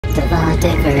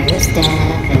Devontae versus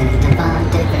Devin,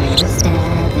 Devontae versus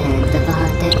Devin,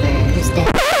 Devontae versus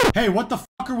Devin. Hey, what the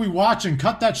fuck are we watching?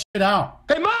 Cut that shit out.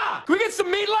 Hey Ma, can we get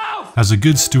some meatloaf? As a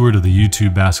good steward of the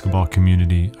YouTube basketball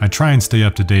community, I try and stay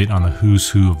up to date on the who's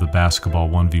who of the basketball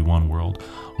 1v1 world,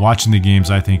 watching the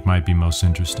games I think might be most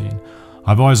interesting.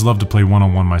 I've always loved to play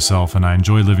one-on-one myself, and I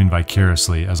enjoy living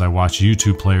vicariously as I watch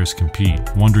YouTube players compete,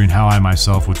 wondering how I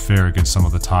myself would fare against some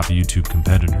of the top YouTube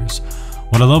competitors.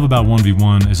 What I love about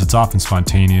 1v1 is it's often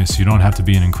spontaneous, you don't have to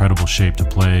be in incredible shape to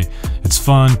play, it's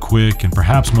fun, quick, and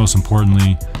perhaps most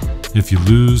importantly, if you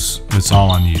lose, it's all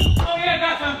on you. Oh yeah,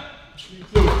 got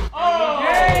some. Oh,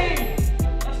 yay!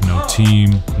 No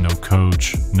team, no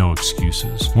coach, no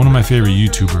excuses. One of my favorite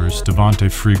YouTubers,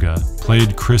 Friga,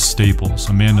 played Chris Staples,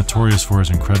 a man notorious for his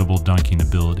incredible dunking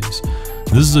abilities.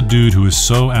 This is a dude who is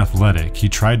so athletic, he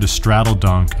tried to straddle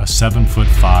dunk a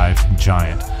 7'5"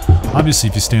 giant. Obviously,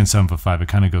 if you stand 7'5", it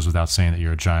kind of goes without saying that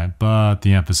you're a giant, but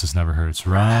the emphasis never hurts,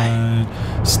 right?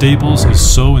 Staples is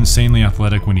so insanely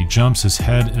athletic when he jumps, his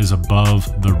head is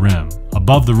above the rim.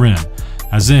 Above the rim.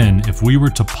 As in, if we were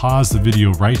to pause the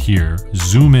video right here,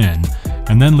 zoom in,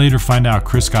 and then later find out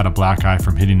Chris got a black eye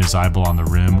from hitting his eyeball on the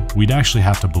rim, we'd actually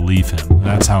have to believe him.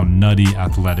 That's how nutty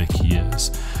athletic he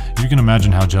is. You can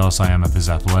imagine how jealous I am of his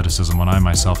athleticism when I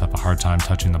myself have a hard time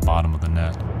touching the bottom of the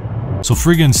net. So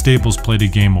Friga and Staples played a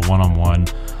game of one-on-one.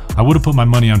 I would have put my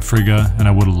money on Friga and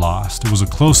I would have lost. It was a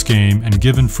close game, and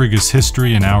given Friga's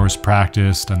history and hours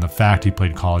practiced and the fact he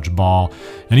played college ball,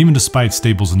 and even despite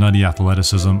Staples' nutty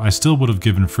athleticism, I still would have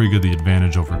given Friga the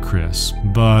advantage over Chris.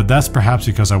 But that's perhaps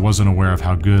because I wasn't aware of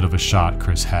how good of a shot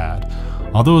Chris had.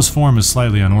 Although his form is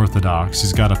slightly unorthodox,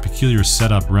 he's got a peculiar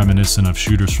setup reminiscent of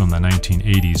shooters from the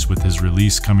 1980s, with his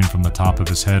release coming from the top of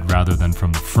his head rather than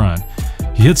from the front.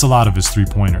 He hits a lot of his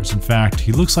three-pointers. In fact,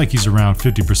 he looks like he's around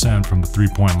 50% from the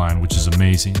three-point line, which is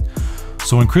amazing.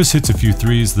 So when Chris hits a few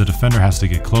threes, the defender has to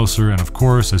get closer, and of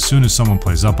course, as soon as someone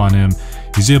plays up on him,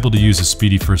 he's able to use his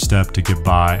speedy first step to get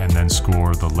by and then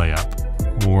score the layup.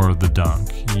 Or the dunk.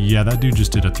 Yeah, that dude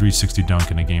just did a 360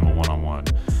 dunk in a game of one-on-one.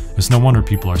 It's no wonder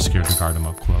people are scared to guard him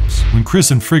up close. When Chris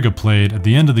and Friga played, at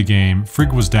the end of the game,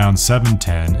 Friga was down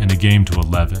 7-10 in a game to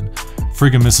 11.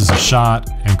 Friga misses a shot,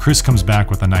 and Chris comes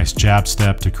back with a nice jab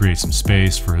step to create some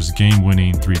space for his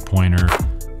game-winning three-pointer.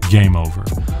 Game over.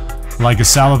 Like a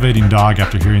salivating dog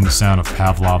after hearing the sound of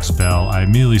Pavlov's bell, I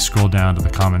immediately scroll down to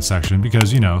the comment section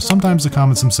because, you know, sometimes the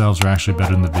comments themselves are actually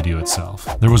better than the video itself.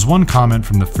 There was one comment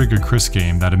from the Friga Chris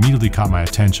game that immediately caught my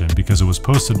attention because it was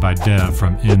posted by Dev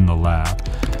from In the Lab.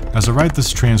 As I write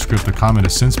this transcript, the comment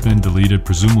has since been deleted,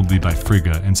 presumably by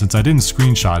Friga, and since I didn't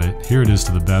screenshot it, here it is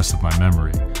to the best of my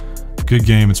memory. Good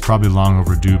game, it's probably long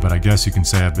overdue, but I guess you can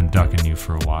say I've been ducking you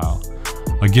for a while.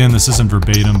 Again, this isn't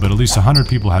verbatim, but at least 100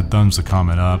 people had thumbs the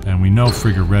comment up, and we know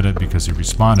Friga read it because he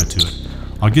responded to it.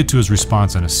 I'll get to his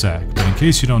response in a sec, but in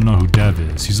case you don't know who Dev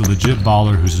is, he's a legit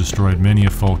baller who's destroyed many a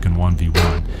folk in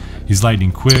 1v1. He's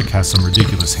lightning quick, has some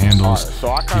ridiculous handles.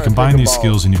 You combine these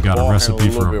skills and you've got a recipe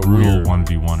for a brutal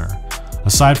 1v1er.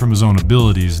 Aside from his own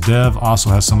abilities, Dev also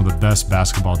has some of the best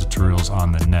basketball tutorials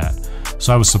on the net.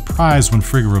 So I was surprised when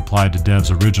Friga replied to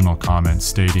Dev's original comment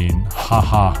stating,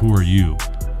 "Haha, who are you?"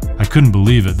 I couldn't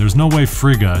believe it. There's no way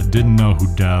Friga didn't know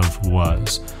who Dev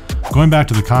was. Going back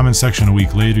to the comment section a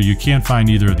week later, you can't find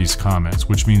either of these comments,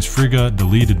 which means Friga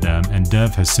deleted them, and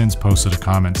Dev has since posted a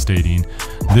comment stating,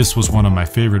 "This was one of my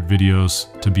favorite videos.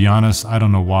 To be honest, I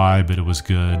don't know why, but it was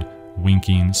good."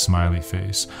 Winking smiley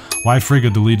face. Why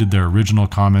Friga deleted their original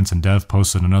comments and Dev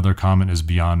posted another comment is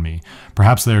beyond me.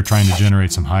 Perhaps they are trying to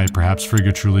generate some hype, perhaps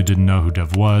Friga truly didn't know who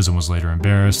Dev was and was later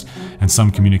embarrassed, and some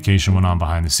communication went on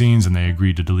behind the scenes and they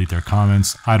agreed to delete their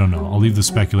comments. I don't know, I'll leave the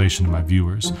speculation to my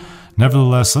viewers.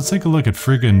 Nevertheless, let's take a look at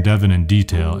Friga and Devin in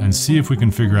detail and see if we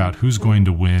can figure out who's going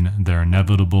to win their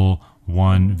inevitable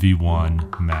 1v1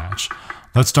 match.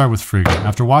 Let's start with Friga.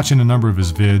 After watching a number of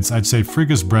his vids, I'd say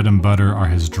Friga's bread and butter are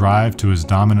his drive to his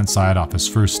dominant side off his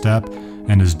first step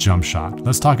and his jump shot.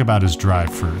 Let's talk about his drive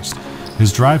first.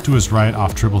 His drive to his right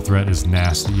off triple threat is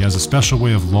nasty. He has a special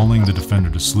way of lulling the defender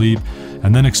to sleep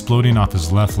and then exploding off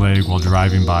his left leg while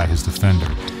driving by his defender.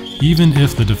 Even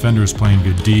if the defender is playing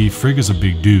good D, Friga's a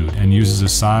big dude and uses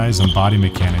his size and body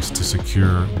mechanics to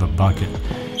secure the bucket.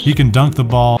 He can dunk the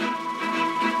ball.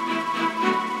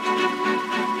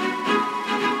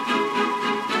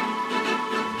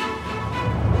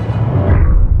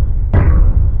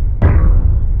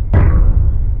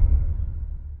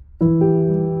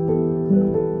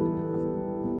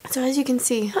 So as you can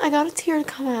see, I got a tear to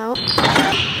come out.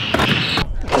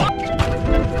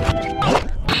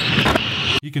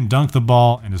 He can dunk the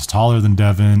ball and is taller than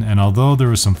Devin, and although there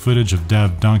was some footage of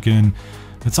Dev dunking,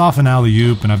 It's off an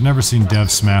alley-oop, and I've never seen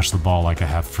Dev smash the ball like I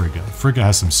have Friga. Friga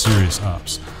has some serious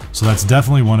ups, so that's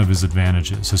definitely one of his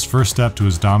advantages. His first step to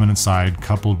his dominant side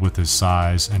coupled with his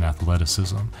size and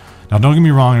athleticism. Now don't get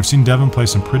me wrong, I've seen Devin play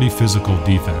some pretty physical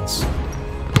defense.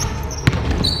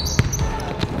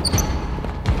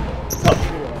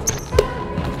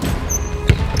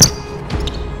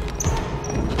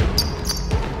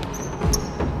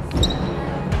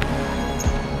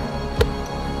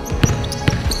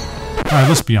 Alright,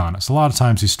 let's be honest, a lot of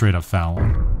times he's straight up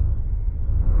fouling.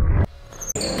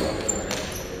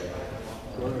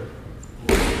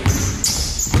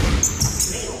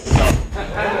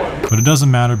 But it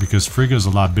doesn't matter because Friga is a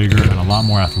lot bigger and a lot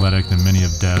more athletic than many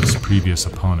of Dev's previous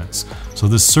opponents. So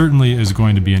this certainly is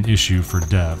going to be an issue for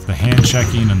Dev. The hand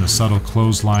checking and the subtle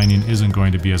clotheslining isn't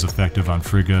going to be as effective on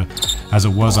Friga as it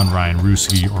was on Ryan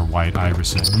Ruski or White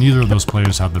Iverson. Neither of those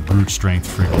players have the brute strength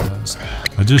Friga does.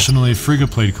 Additionally,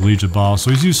 Friga played collegiate ball, so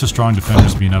he's used to strong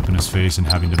defenders being up in his face and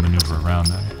having to maneuver around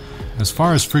them. As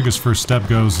far as Friga's first step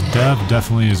goes, Dev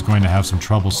definitely is going to have some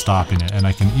trouble stopping it, and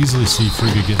I can easily see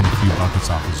Friga getting a few buckets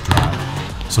off his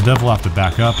drive. So Dev will have to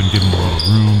back up and give him a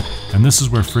little room, and this is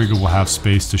where Friga will have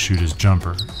space to shoot his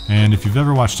jumper. And if you've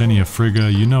ever watched any of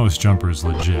Friga, you know his jumper is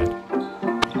legit.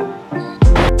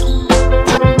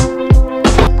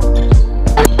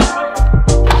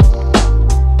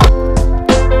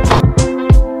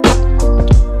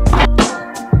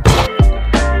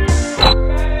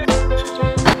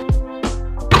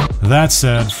 That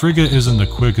said, Friga isn't the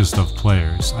quickest of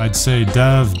players. I'd say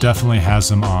Dev definitely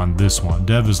has him on this one.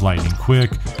 Dev is lightning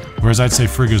quick, whereas I'd say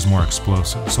Friga is more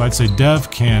explosive. So I'd say Dev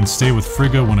can stay with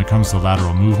Friga when it comes to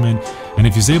lateral movement, and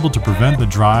if he's able to prevent the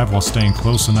drive while staying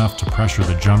close enough to pressure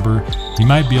the jumper, he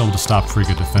might be able to stop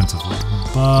Friga defensively.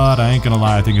 But I ain't gonna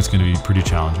lie, I think it's gonna be pretty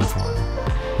challenging for him.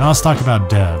 Now let's talk about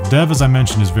Dev. Dev, as I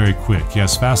mentioned, is very quick. He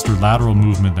has faster lateral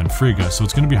movement than Friga, so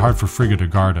it's going to be hard for Friga to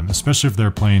guard him, especially if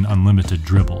they're playing unlimited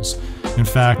dribbles. In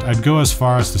fact, I'd go as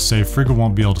far as to say Friga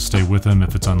won't be able to stay with him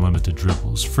if it's unlimited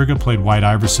dribbles. Friga played White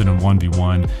Iverson in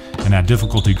 1v1 and had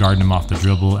difficulty guarding him off the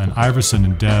dribble, and Iverson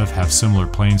and Dev have similar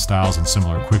playing styles and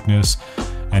similar quickness,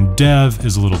 and Dev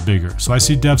is a little bigger, so I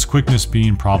see Dev's quickness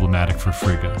being problematic for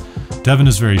Friga. Devin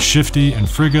is very shifty, and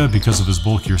Friga, because of his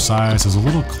bulkier size, is a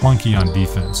little clunky on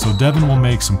defense, so Devin will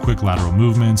make some quick lateral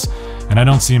movements, and I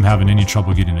don't see him having any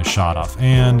trouble getting a shot off.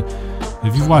 And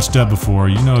if you've watched Dev before,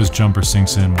 you know his jumper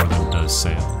sinks in more than it does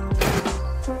sail.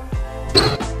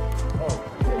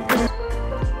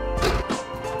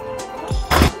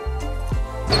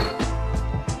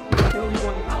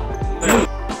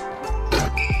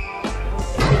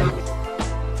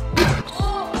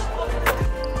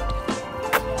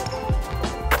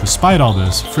 Despite all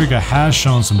this, Friga has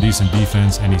shown some decent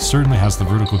defense, and he certainly has the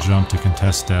vertical jump to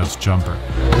contest Dev's jumper,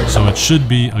 so it should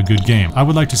be a good game. I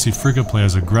would like to see Friga play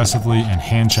as aggressively and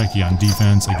hand-checky on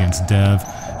defense against Dev,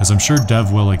 as I'm sure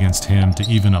Dev will against him to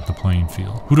even up the playing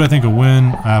field. Who do I think will win?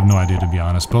 I have no idea, to be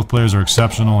honest. Both players are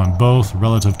exceptional, and both,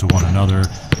 relative to one another,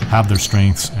 have their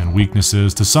strengths and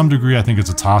weaknesses. To some degree, I think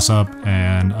it's a toss-up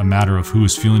and a matter of who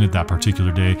is feeling it that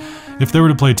particular day. If they were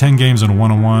to play 10 games in a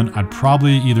one-on-one, I'd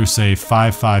probably either say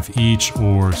 5-5 each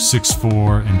or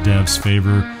 6-4 in Dev's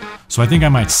favor. So I think I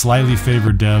might slightly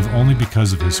favor Dev only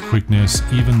because of his quickness,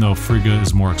 even though Friga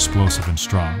is more explosive and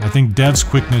strong. I think Dev's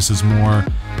quickness is more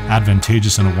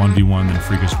advantageous in a 1v1 than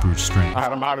Friga's brute strength. I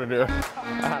had him out of there.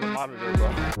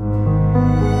 Bro.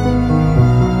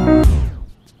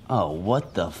 Oh,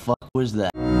 what the fuck was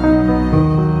that?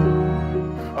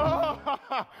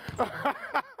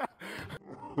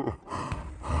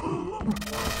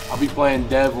 I'll be playing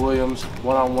Dev Williams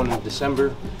one-on-one in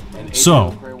December.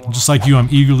 So, just like you, I'm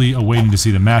eagerly awaiting to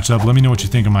see the matchup. Let me know what you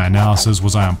think of my analysis.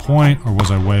 Was I on point or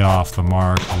was I way off the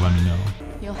mark? Let me know.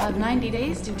 You'll have 90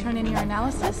 days to turn in your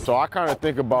analysis. So I kind of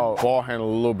think about ball handling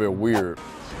a little bit weird.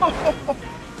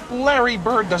 Larry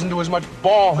Bird doesn't do as much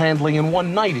ball handling in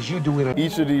one night as you do in a...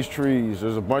 Each of these trees,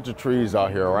 there's a bunch of trees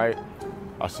out here, right?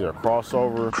 I see a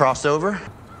crossover. Crossover?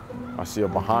 I see a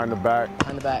behind the back.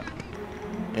 Behind the back.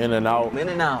 In and out. In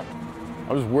and out.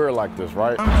 I'm just weird like this,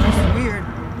 right? I'm just weird.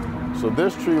 So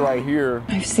this tree right here,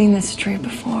 I've seen this tree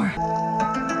before.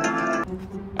 I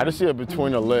just see it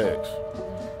between the legs.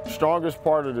 Strongest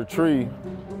part of the tree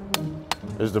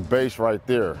is the base right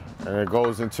there. And it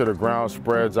goes into the ground,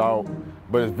 spreads out.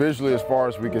 But visually, as far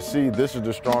as we can see, this is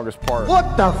the strongest part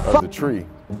of the tree.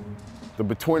 The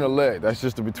between the leg, that's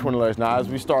just the between the legs. Now, as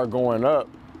we start going up,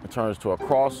 it turns to a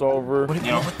crossover.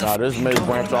 Now, this may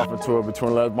branch off into a between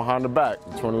the legs behind the back,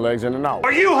 between the legs in and out.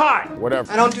 Are you high?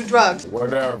 Whatever. I don't do drugs.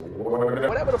 Whatever.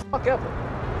 Whatever the fuck ever.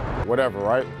 Whatever,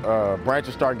 right?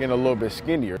 Branches start getting a little bit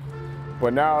skinnier.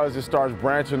 But now as it starts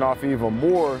branching off even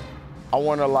more, I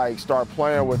want to like start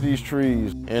playing with these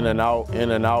trees, in and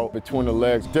out, between the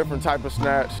legs, different type of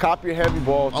snatch. Copy your heavy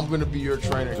balls. I'm gonna be your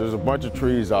trainer. There's a bunch of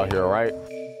trees out here, right?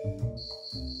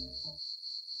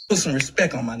 Put some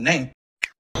respect on my name.